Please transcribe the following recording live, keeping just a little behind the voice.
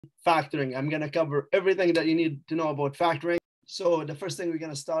factoring. I'm going to cover everything that you need to know about factoring. So the first thing we're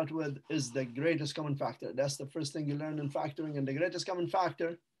going to start with is the greatest common factor. That's the first thing you learn in factoring. And the greatest common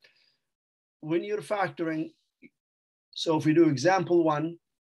factor, when you're factoring, so if we do example 1,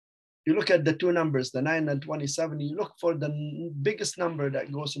 you look at the two numbers, the 9 and 27, you look for the biggest number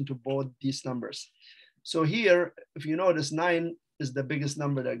that goes into both these numbers. So here, if you notice, 9 is the biggest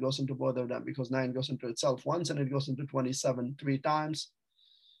number that goes into both of them because 9 goes into itself once and it goes into 27 3 times.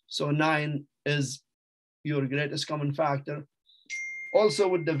 So 9 is your greatest common factor. Also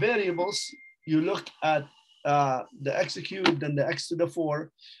with the variables, you look at the x cubed and the x to the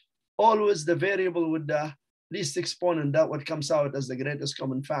 4. Always the variable with the least exponent, that what comes out as the greatest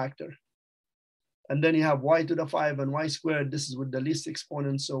common factor. And then you have y to the 5 and y squared. This is with the least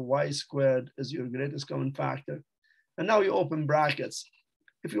exponent. So y squared is your greatest common factor. And now you open brackets.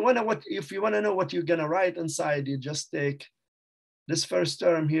 If you want to know what you're going to write inside, you just take this first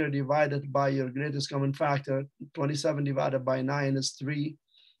term here divided by your greatest common factor. 27 divided by 9 is 3.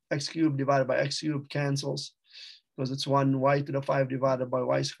 X cubed divided by x cubed cancels because it's 1. Y to the 5 divided by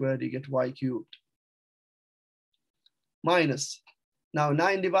y squared, you get y cubed. Minus. Now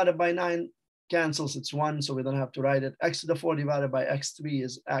 9 divided by 9 cancels, it's 1, so we don't have to write it. X to the 4 divided by x3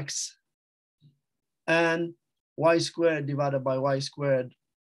 is x. And y squared divided by y squared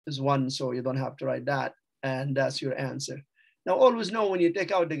is 1, so you don't have to write that. And that's your answer. Now always know when you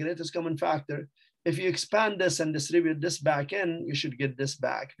take out the greatest common factor, if you expand this and distribute this back in, you should get this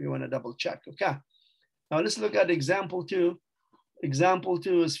back if you want to double check, okay? Now let's look at example 2. Example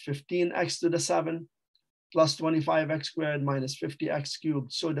 2 is 15x to the 7 plus 25x squared minus 50x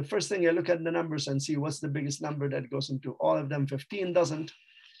cubed. So the first thing I look at the numbers and see what's the biggest number that goes into all of them. 15 doesn't,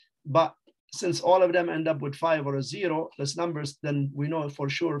 but since all of them end up with 5 or a 0, those numbers, then we know for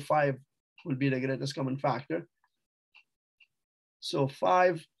sure 5 will be the greatest common factor. So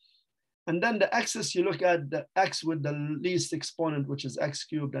 5, and then the x's, you look at the x with the least exponent, which is x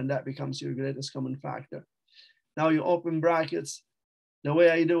cubed, and that becomes your greatest common factor. Now you open brackets. The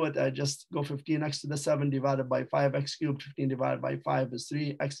way I do it, I just go 15x to the 7 divided by 5x cubed. 15 divided by 5 is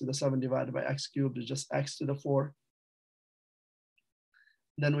 3. X to the 7 divided by x cubed is just x to the 4.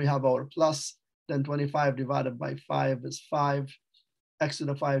 Then we have our plus. Then 25 divided by 5 is 5. X to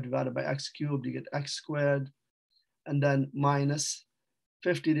the 5 divided by x cubed, you get x squared. And then minus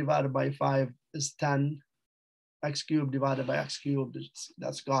 50 divided by 5 is 10. X cubed divided by x cubed,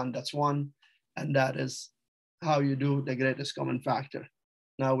 that's gone, that's 1. And that is how you do the greatest common factor.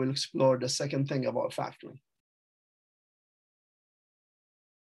 Now we'll explore the second thing about factoring.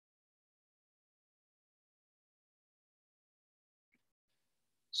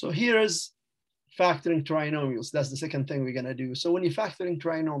 So here is factoring trinomials. That's the second thing we're gonna do. So when you're factoring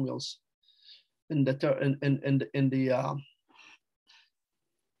trinomials in the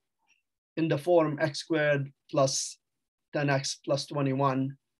form x squared plus 10x plus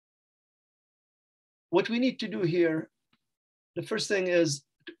 21, what we need to do here, the first thing is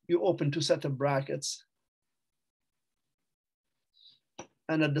you open two set of brackets.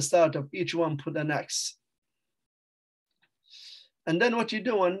 And at the start of each one, put an x. And then what you're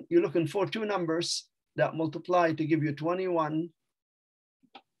doing, you're looking for two numbers that multiply to give you 21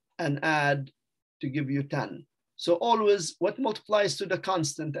 and add to give you 10. So always what multiplies to the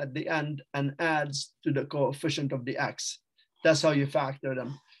constant at the end and adds to the coefficient of the x. That's how you factor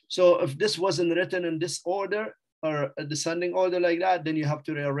them. So if this wasn't written in this order or a descending order like that, then you have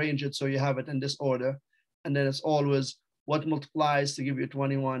to rearrange it so you have it in this order. And then it's always what multiplies to give you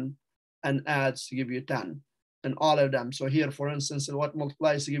 21 and adds to give you 10 and all of them. So here, for instance, what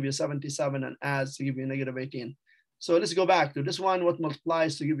multiplies to give you 77 and adds to give you negative 18. So let's go back to this one, what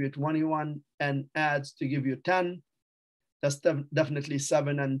multiplies to give you 21 and adds to give you 10. That's definitely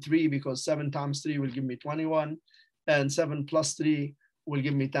 7 and 3 because 7 times 3 will give me 21 and 7 plus 3 will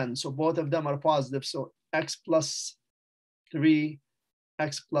give me 10. So both of them are positive. So x plus 3,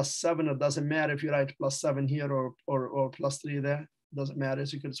 x plus 7, it doesn't matter if you write plus 7 here or plus 3 there, it doesn't matter.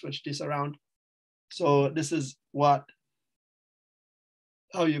 So you can switch this around. So this is how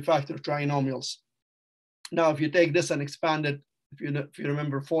you factor trinomials. Now, if you take this and expand it, if you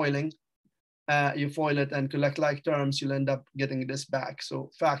remember foiling, you foil it and collect like terms, you'll end up getting this back.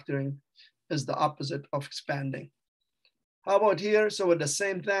 So factoring is the opposite of expanding. How about here? So with the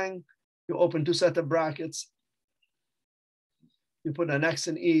same thing, you open two set of brackets. You put an x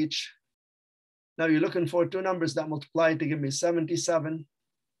in each. Now you're looking for two numbers that multiply to give me 77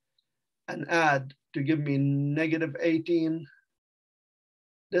 and add to give me negative 18.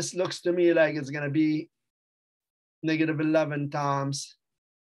 This looks to me like it's going to be negative 11 times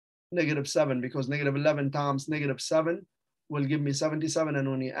negative 7 because negative 11 times negative 7 will give me 77.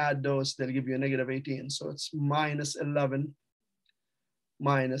 And when you add those, they'll give you a negative 18. So it's minus 11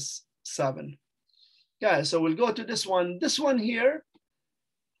 minus 7. Okay, so we'll go to this one. This one here,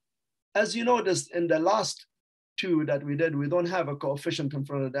 as you noticed in the last two that we did, we don't have a coefficient in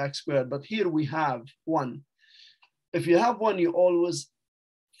front of the x squared, but here we have 1. If you have 1, you always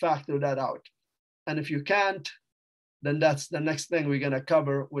factor that out. And if you can't, then that's the next thing we're going to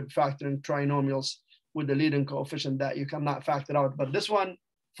cover with factoring trinomials with the leading coefficient that you cannot factor out. But this one,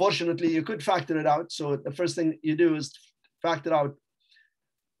 fortunately, you could factor it out. So the first thing you do is factor out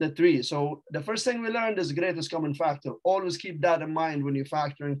the 3. So the first thing we learned is greatest common factor. Always keep that in mind when you're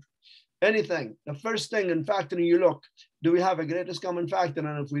factoring anything. The first thing in factoring, you look, do we have a greatest common factor?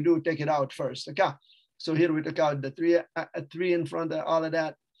 And if we do, take it out first. Okay. So here we took out the 3 in front of all of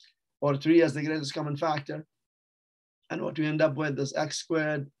that, or 3 as the greatest common factor. And what we end up with is x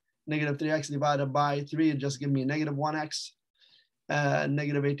squared, negative 3x divided by 3, it just gives me negative 1x.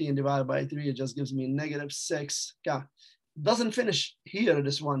 Negative 18 divided by 3, it just gives me negative 6. Okay. Doesn't finish here,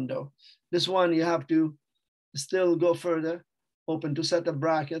 this one though. This one, you have to still go further, open two set of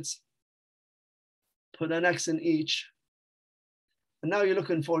brackets, put an x in each. And now you're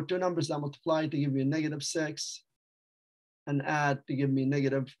looking for two numbers that multiply to give you negative 6 and add to give me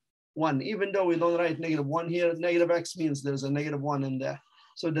negative 1. Even though we don't write negative 1 here, negative x means there's a negative 1 in there.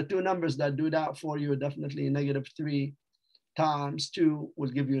 So the two numbers that do that for you are definitely negative 3 times 2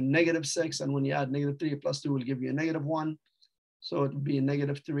 will give you negative 6. And when you add negative 3 plus 2 will give you a negative 1. So it would be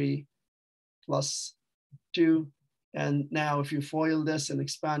negative 3 plus 2. And now if you FOIL this and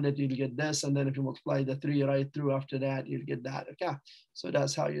expand it, you'll get this. And then if you multiply the 3 right through after that, you'll get that. Okay, so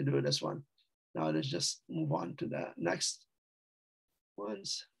that's how you do this one. Now let's just move on to the next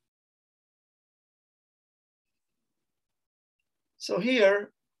ones. So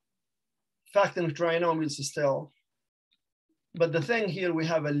here, factoring trinomials is still, but the thing here, we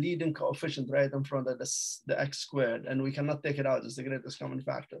have a leading coefficient right in front of this, the x squared, and we cannot take it out as the greatest common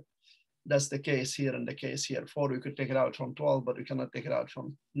factor. That's the case here and the case here. 4, we could take it out from 12, but we cannot take it out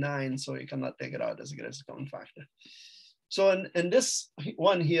from 9, so you cannot take it out as the greatest common factor. So in this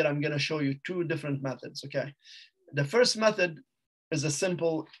one here, I'm going to show you two different methods, okay? The first method is a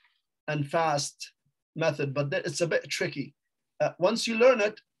simple and fast method, but it's a bit tricky. Once you learn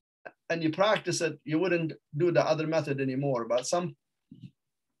it and you practice it, you wouldn't do the other method anymore. But some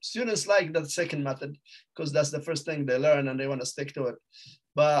students like the second method because that's the first thing they learn and they want to stick to it.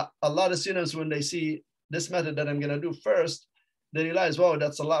 But a lot of students, when they see this method that I'm going to do first, they realize, wow,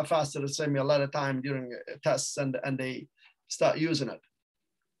 that's a lot faster. It saves me a lot of time during tests, and they start using it.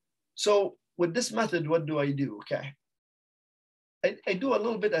 So with this method, what do I do? Okay, I do a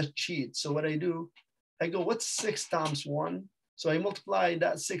little bit of cheat. So what I do, I go, what's 6 times 1? So I multiply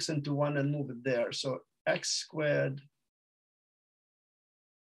that 6 into 1 and move it there. So x squared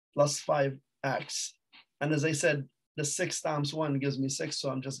plus 5x. And as I said, the 6 times 1 gives me 6. So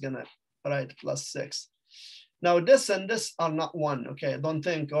I'm just going to write plus 6. Now this and this are not 1. Okay, don't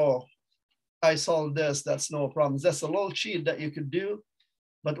think, oh, I solved this. That's no problem. That's a little cheat that you could do.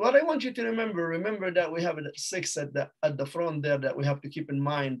 But what I want you to remember that we have a 6 at the front there that we have to keep in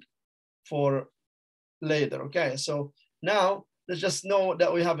mind for later. Okay, so now let's just know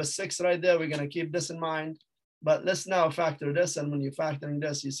that we have a 6 right there. We're going to keep this in mind. But let's now factor this. And when you're factoring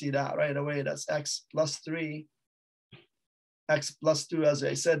this, you see that right away. That's x plus 3, x plus 2. As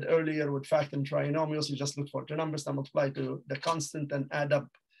I said earlier, with factoring trinomials, you just look for two numbers that multiply to the constant and add up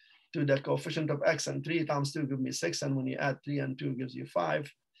to the coefficient of x, and 3 times 2 gives me 6. And when you add 3 and 2 gives you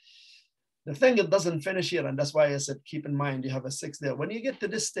 5. The thing, it doesn't finish here. And that's why I said, keep in mind, you have a 6 there. When you get to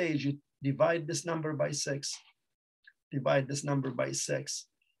this stage, you divide this number by 6, divide this number by 6.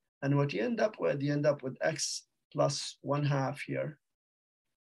 And what you end up with x plus 1/2 here,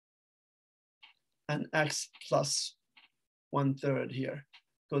 and x plus 1/3 here,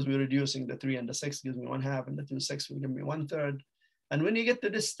 because we're reducing the 3 and the 6 gives me 1/2, and the 2 6 will give me 1/3. And when you get to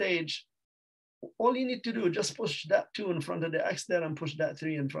this stage, all you need to do, just push that 2 in front of the x there and push that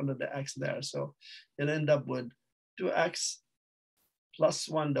 3 in front of the x there. So you'll end up with 2x plus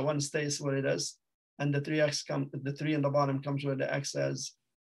 1, the 1 stays where it is, and the 3x the 3 in the bottom comes where the x is,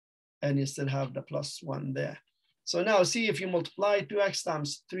 and you still have the plus 1 there. So now see, if you multiply 2x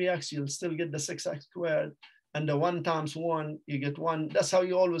times 3x, you'll still get the 6x squared, and the 1 times 1, you get 1. That's how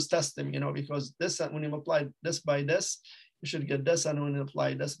you always test them, because this, when you multiply this by this, you should get this, and when you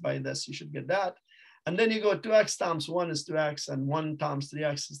apply this by this, you should get that. And then you go 2x times 1 is 2x, and 1 times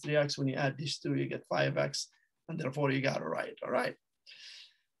 3x is 3x. When you add these two, you get 5x, and therefore you got it right, all right?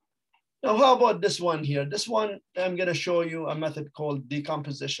 Now, how about this one here? This one, I'm gonna show you a method called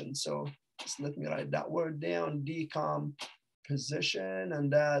decomposition. So just let me write that word down, decomposition. decomposition,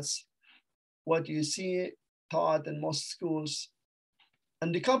 and that's what you see taught in most schools.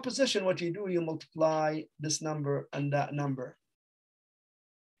 And decomposition, what you do, you multiply this number and that number.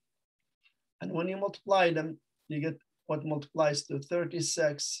 And when you multiply them, you get what multiplies to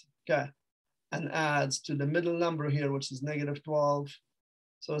 36, okay, and adds to the middle number here, which is -12.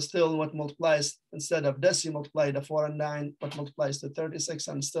 So still what multiplies, instead of this, you multiply the 4 and 9, what multiplies to 36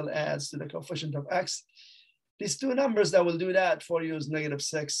 and still adds to the coefficient of x. These two numbers that will do that for you is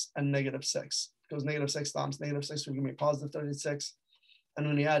 -6 and -6, because -6 times -6 will give me +36. And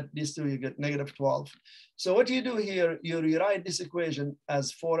when you add these two, you get -12. So what you do here, you rewrite this equation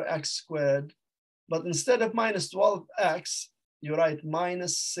as 4x squared, but instead of -12x, you write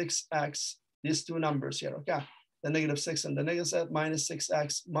 -6x, these two numbers here, okay? The -6 and the -6,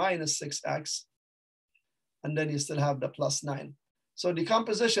 -6x minus 6x, and then you still have the +9. So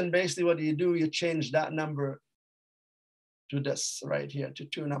decomposition, basically what you do, you change that number to this right here, to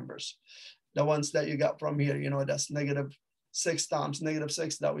two numbers. The ones that you got from here, you know, that's -6 times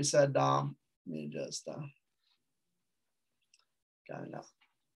 -6 that we said, let me just, kind of,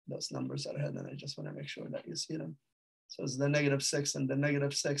 those numbers are hidden. I just want to make sure that you see them. So it's the -6 and the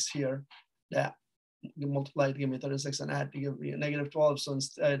 -6 here that you multiply to give me 36 and add to give me a -12. So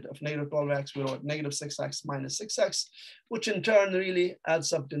instead of -12x, we wrote -6x minus 6x, which in turn really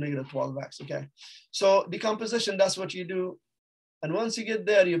adds up to -12x, okay? So decomposition, that's what you do. And once you get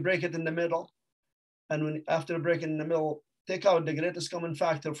there, you break it in the middle. And when after breaking in the middle, take out the greatest common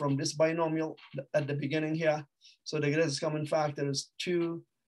factor from this binomial at the beginning here. So the greatest common factor is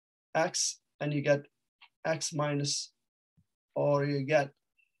 2x, and you get x minus, or you get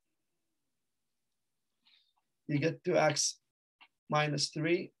 2x minus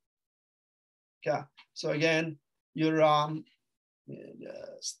 3. Okay, so again, you're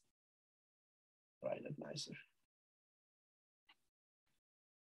just write it nicer.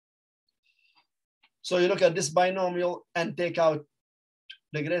 So you look at this binomial and take out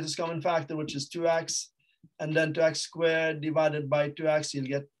the greatest common factor, which is 2x, and then 2x squared divided by 2x, you'll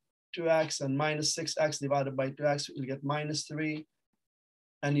get 2x, and minus 6x divided by 2x, you'll get -3.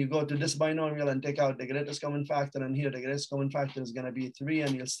 And you go to this binomial and take out the greatest common factor, and here the greatest common factor is going to be 3,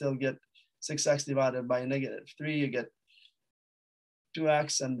 and you'll still get 6x divided by -3, you get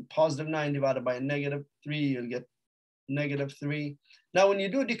 2x, and +9 divided by -3, you'll get -3. Now, when you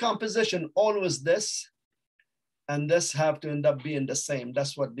do decomposition, always this and this have to end up being the same.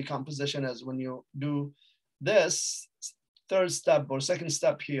 That's what decomposition is. When you do this third step or second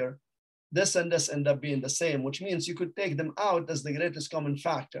step here, this and this end up being the same, which means you could take them out as the greatest common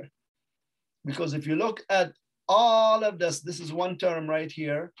factor. Because if you look at all of this, this is one term right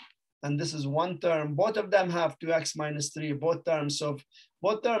here, and this is one term. Both of them have 2x minus 3, both terms. So if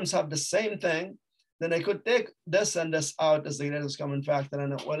both terms have the same thing, then I could take this and this out as the greatest common factor,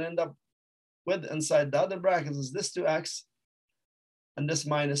 and it will end up with inside the other brackets is this 2x and this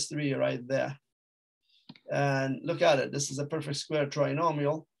 -3 right there. And look at it, this is a perfect square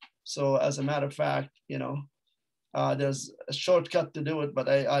trinomial. So as a matter of fact, you know, there's a shortcut to do it, but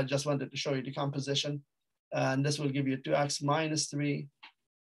I just wanted to show you decomposition. And this will give you 2x minus 3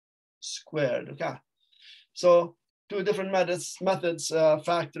 squared, okay? So two different methods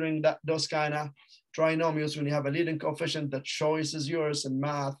factoring those kind of trinomials. When you have a leading coefficient, the choice is yours in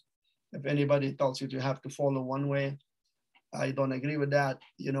math. If anybody tells you to have to follow one way, I don't agree with that.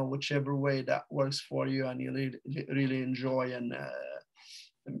 You know, whichever way that works for you and you really enjoy, and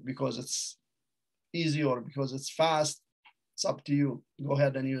because it's easy or because it's fast, it's up to you. Go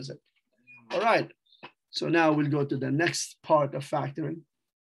ahead and use it. All right. So now we'll go to the next part of factoring.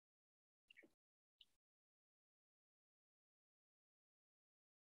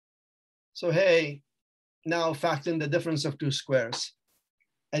 So hey, now factoring the difference of two squares.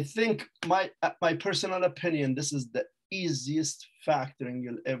 I think my personal opinion, this is the easiest factoring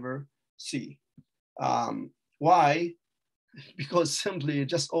you'll ever see. Why? Because simply you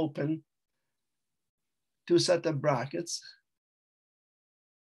just open two set of brackets.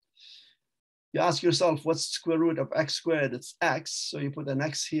 You ask yourself, what's the square root of x squared? It's x, so you put an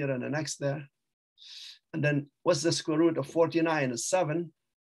x here and an x there. And then what's the square root of 49? Is 7.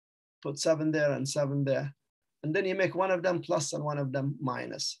 Put 7 there and 7 there. And then you make one of them plus and one of them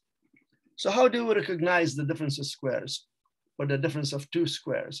minus. So how do we recognize the difference of squares, or the difference of two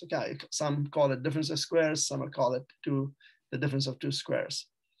squares? Okay, some call it difference of squares, some will call it the difference of two squares.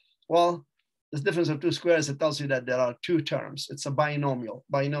 Well, this difference of two squares, it tells you that there are two terms. It's a binomial.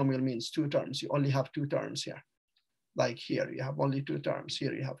 Binomial means two terms. You only have two terms here. Like here, you have only two terms.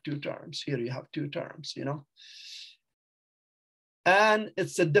 Here you have two terms. Here you have two terms, you know? and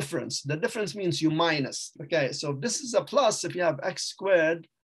it's a difference. The difference means you minus. Okay, so if this is a plus, if you have x squared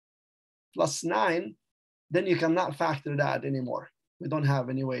plus 9, then you cannot factor that anymore. We don't have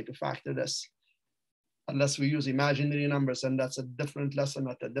any way to factor this unless we use imaginary numbers, and that's a different lesson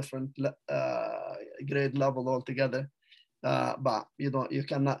at a different grade level altogether. But you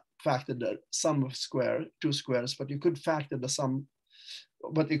cannot factor the sum of two squares, but you could factor the sum,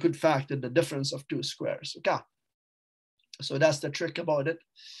 but you could factor the difference of two squares. Okay, so that's the trick about it.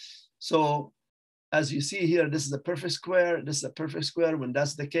 So as you see here, this is a perfect square, this is a perfect square. When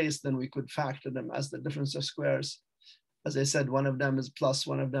that's the case, then we could factor them as the difference of squares. As I said, one of them is plus,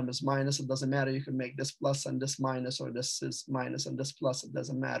 one of them is minus. It doesn't matter. You can make this plus and this minus, or this is minus and this plus. It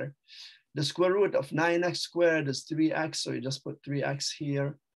doesn't matter. The square root of 9x squared is 3x. So you just put 3x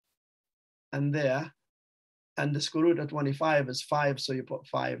here and there. And the square root of 25 is 5. So you put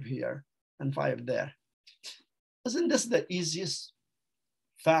 5 here and 5 there. Isn't this the easiest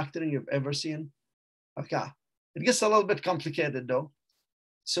factoring you've ever seen? Okay. It gets a little bit complicated though.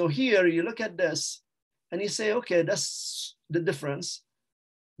 So here you look at this and you say, okay, that's the difference.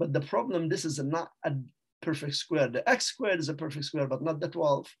 But the problem, this is not a perfect square. The x squared is a perfect square, but not the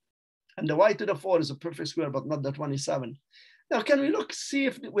 12. And the y to the 4 is a perfect square, but not the 27. Now, can we see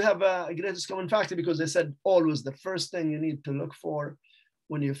if we have a greatest common factor? Because I said always the first thing you need to look for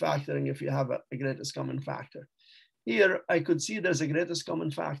when you're factoring, if you have a greatest common factor. Here, I could see there's a greatest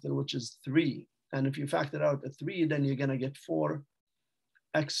common factor, which is 3. And if you factor out a 3, then you're going to get 4x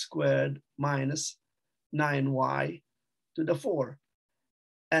squared minus 9y to the 4.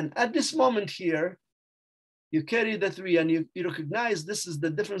 And at this moment here, you carry the 3 and you recognize this is the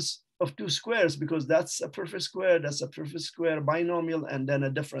difference of two squares, because that's a perfect square, that's a perfect square binomial, and then a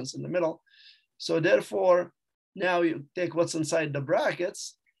difference in the middle. So therefore, now you take what's inside the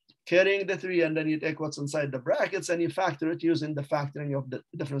brackets, carrying the 3, and then you take what's inside the brackets and you factor it using the factoring of the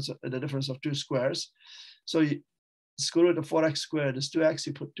difference of two squares. So you square root of 4x squared is 2x,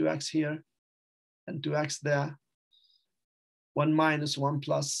 you put 2x here and 2x there, 1 minus 1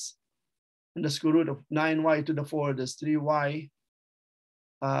 plus, and the square root of 9y to the 4 is 3y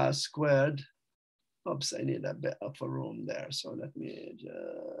squared. Oops, I need a bit of a room there. So let me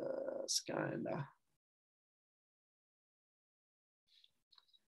just kind of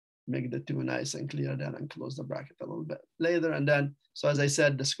make the 2 nice and clear then and close the bracket a little bit later. And then, so as I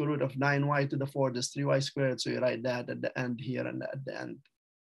said, the square root of 9y to the 4 is 3y squared. So you write that at the end here and at the end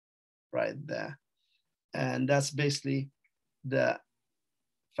right there. And that's basically the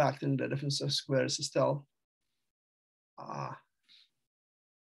factoring the difference of squares still.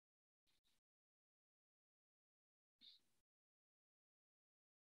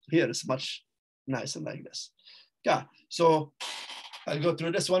 Here is much nicer like this. Yeah, so I'll go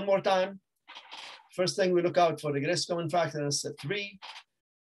through this one more time. First thing we look out for, the greatest common factor is 3.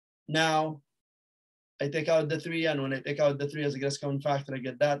 Now, I take out the 3, and when I take out the 3 as a greatest common factor, I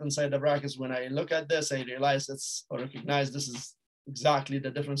get that inside the brackets. When I look at this, I realize or recognize this is exactly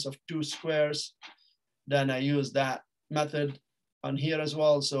the difference of two squares. Then I use that method on here as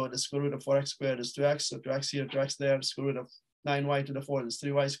well. So the square root of 4x squared is 2x. So 2x here, 2x there. Square root of 9y to the 4 is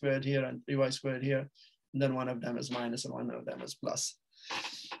 3y squared here and 3y squared here. And then one of them is minus and one of them is plus.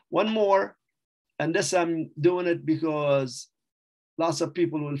 One more, and this I'm doing it because lots of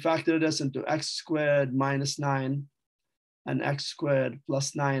people will factor this into x squared minus 9 and x squared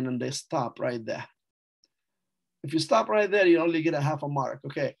plus 9, and they stop right there. If you stop right there, you only get a half a mark.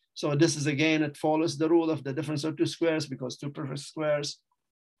 Okay, so this is again, it follows the rule of the difference of two squares, because two perfect squares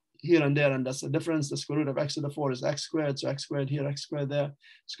here and there, and that's the difference. The square root of x to the 4 is x squared, so x squared here, x squared there.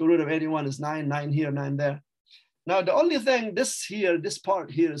 Square root of 81 is 9, 9 here, 9 there. Now the only thing, this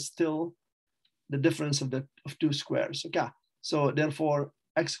part here is still the difference of two squares. Okay, so therefore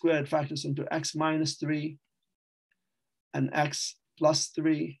x squared factors into x minus 3 and x plus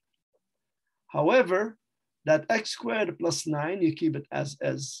 3. However, that x squared plus 9, you keep it as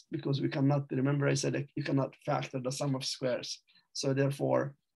is, because we cannot, remember I said you cannot factor the sum of squares. So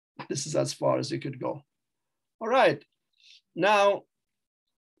therefore, this is as far as you could go. All right, now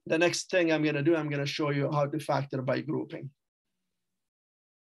the next thing I'm gonna do, I'm gonna show you how to factor by grouping.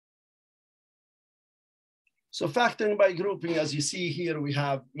 So factoring by grouping, as you see here, we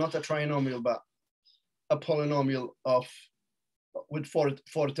have not a trinomial, but a polynomial with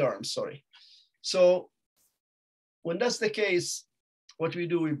four terms, sorry. So when that's the case, what we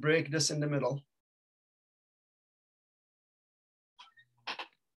do, we break this in the middle.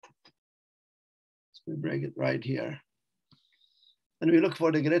 So we break it right here. And we look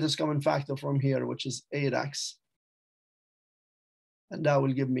for the greatest common factor from here, which is 8x. And that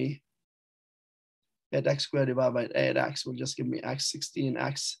will give me 8x squared divided by 8x will just give me x.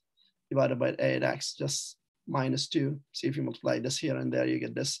 16x divided by 8x, just minus 2. See, if you multiply this here and there, you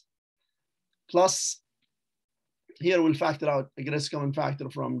get this. Plus, here we'll factor out the greatest common factor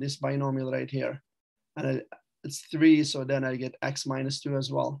from this binomial right here. And it's 3, so then I get x minus 2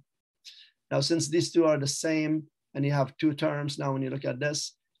 as well. Now, since these two are the same, and you have two terms, now when you look at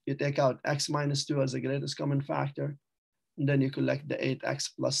this, you take out x minus 2 as the greatest common factor, and then you collect the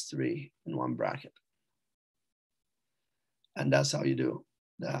 8x plus 3 in one bracket. And that's how you do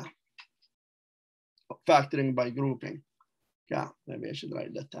the factoring by grouping. Yeah, maybe I should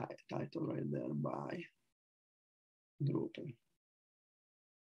write the title right there, by grouping.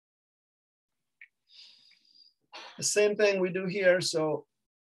 The same thing we do here, so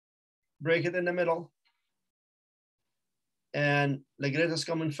break it in the middle. And the greatest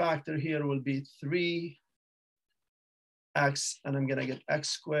common factor here will be 3x, and I'm gonna get x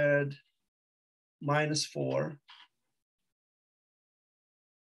squared minus 4.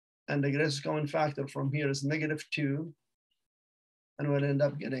 And the greatest common factor from here is negative 2. And what I end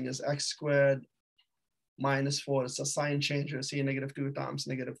up getting is x squared minus 4. It's a sign changer. See, negative 2 times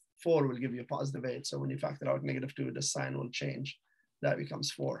negative 4 will give you a positive 8. So when you factor out negative 2, the sign will change. That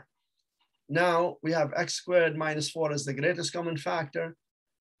becomes 4. Now we have x squared minus 4 as the greatest common factor.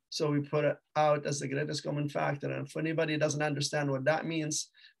 So we put it out as the greatest common factor. And if anybody doesn't understand what that means,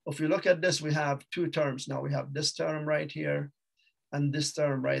 if you look at this, we have two terms. Now we have this term right here and this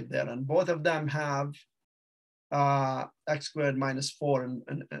term right there. And both of them have x squared minus 4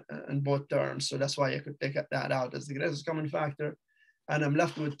 in both terms. So that's why I could take that out as the greatest common factor. And I'm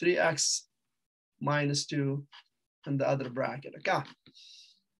left with 3x minus 2 in the other bracket. Okay.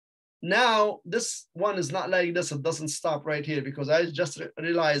 Now, this one is not like this. It doesn't stop right here because I just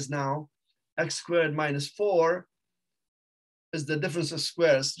realized now x squared minus 4 is the difference of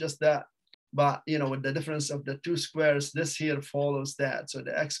squares, just that. But, you know, with the difference of the two squares, this here follows that. So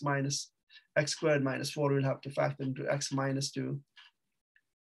the x squared minus 4 will have to factor into x minus 2,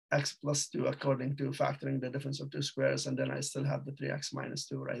 x plus 2 according to factoring the difference of two squares. And then I still have the 3x minus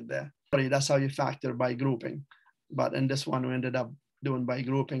 2 right there. Sorry, that's how you factor by grouping. But in this one, we ended up doing by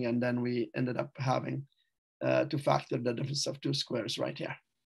grouping, and then we ended up having to factor the difference of two squares right here.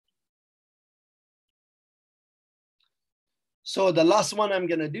 So the last one I'm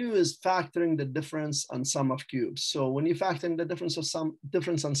gonna do is factoring the difference on sum of cubes. So when you factor the difference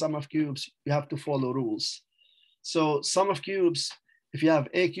on sum of cubes, you have to follow rules. So sum of cubes, if you have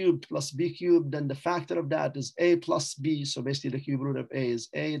a cubed plus b cubed, then the factor of that is a plus b. So basically the cube root of a is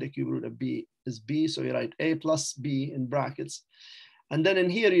a, the cube root of b is b. So you write a plus b in brackets. And then in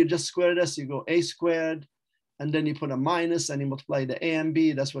here, you just square this, you go a squared, and then you put a minus and you multiply the a and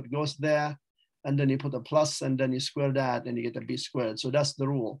b, that's what goes there. And then you put a plus and then you square that and you get a b squared. So that's the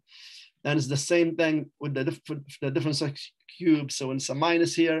rule. And it's the same thing with the difference of cubes. So when it's a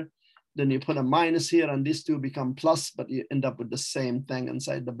minus here, then you put a minus here and these two become plus, but you end up with the same thing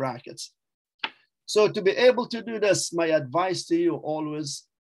inside the brackets. So to be able to do this, my advice to you always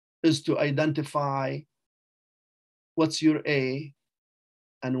is to identify what's your a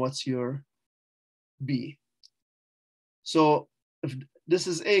and what's your b. So if this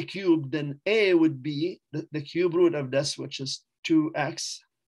is a cubed, then a would be the cube root of this, which is 2x.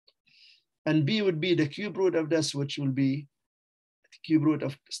 And b would be the cube root of this, which will be the cube root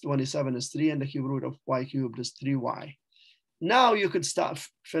of 27 is 3, and the cube root of y cubed is 3y. Now you could start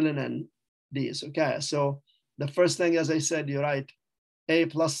filling in these, okay? So the first thing, as I said, you write a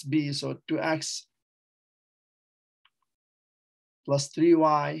plus b, so 2x plus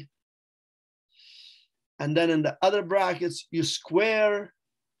 3y. And then in the other brackets, you square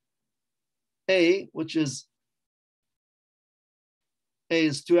a, which is a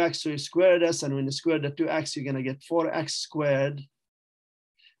is 2x, so you square this, and when you square the 2x, you're gonna get 4x squared.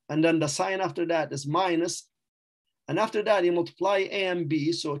 And then the sign after that is minus. And after that, you multiply a and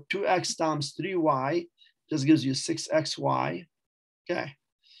b, so 2x times 3y just gives you 6xy, okay?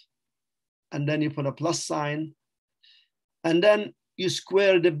 And then you put a plus sign. And then you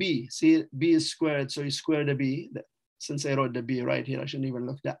square the b. See, b is squared, so you square the b. Since I wrote the b right here, I shouldn't even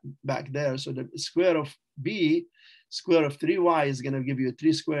look back there. So the square of b, square of 3y is gonna give you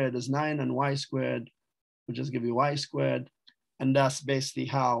 3 squared is 9, and y squared will just give you y squared. And that's basically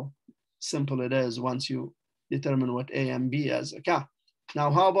how simple it is once you determine what a and b is, okay?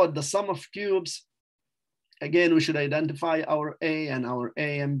 Now, how about the sum of cubes? Again, we should identify our a, and our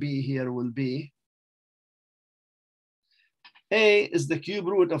a and b here will be a is the cube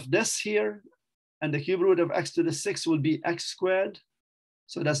root of this here, and the cube root of x to the 6 will be x squared.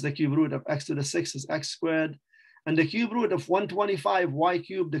 So that's the cube root of x to the 6 is x squared. And the cube root of 125 y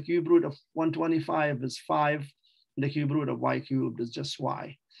cubed, the cube root of 125 is 5. And the cube root of y cubed is just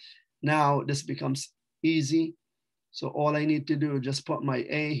y. Now this becomes easy. So all I need to do is just put my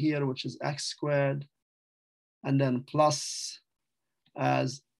a here, which is x squared, and then plus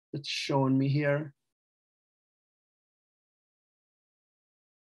as it's shown me here.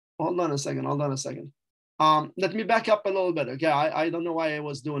 Hold on a second. Let me back up a little bit. Okay, I don't know why I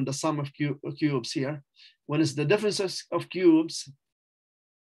was doing the sum of cubes here. When it's the difference of cubes,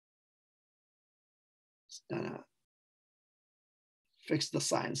 fix the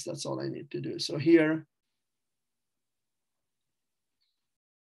signs. That's all I need to do. So here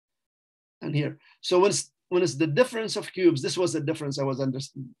and here. So when it's the difference of cubes, this was the difference. I was under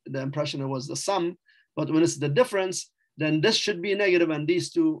the impression it was the sum, but when it's the difference, then this should be negative and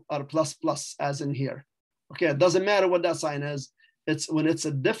these two are plus plus as in here. Okay, it doesn't matter what that sign is. It's when it's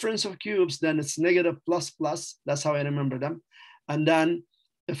a difference of cubes, then it's negative plus plus. That's how I remember them. And then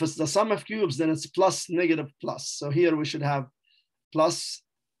if it's the sum of cubes, then it's plus negative plus. So here we should have plus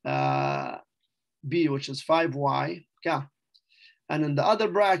b, which is 5y. Okay. And in the other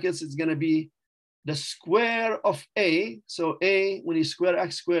brackets, it's going to be the square of a. So a, when you square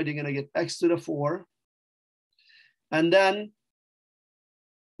x squared, you're going to get x to the 4. And then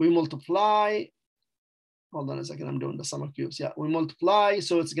we multiply. Hold on a second, I'm doing the sum of cubes. Yeah, we multiply,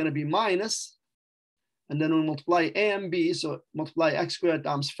 so it's going to be minus. And then we multiply a and b, so multiply x squared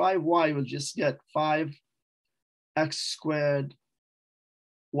times 5y, we'll just get 5x squared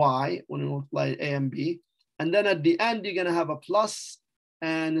y when we multiply a and b. And then at the end, you're going to have a plus,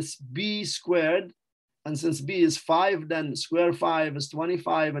 and it's b squared. And since b is 5, then square 5 is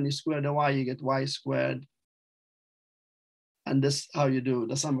 25, and you square the y, you get y squared. And this is how you do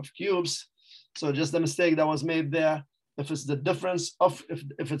the sum of cubes. So just the mistake that was made there. If it's the difference of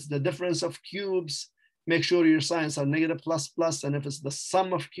if it's the difference of cubes, make sure your signs are negative plus plus. And if it's the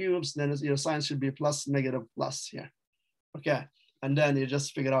sum of cubes, then your signs should be plus negative plus here. Okay. And then you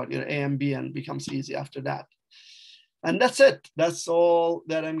just figure out your a and b, and it becomes easy after that. And that's it. That's all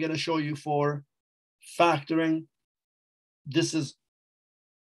that I'm going to show you for factoring. This is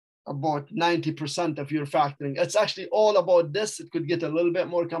about 90% of your factoring. It's actually all about this. It could get a little bit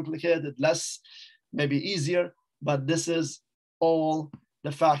more complicated, less, maybe easier, but this is all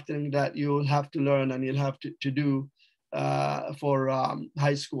the factoring that you'll have to learn and you'll have to do for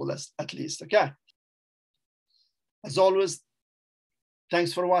high school at least, okay? As always,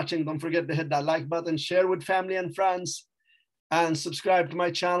 thanks for watching. Don't forget to hit that like button, share with family and friends, and subscribe to my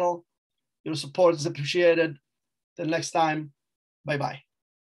channel. Your support is appreciated. Till next time, bye-bye.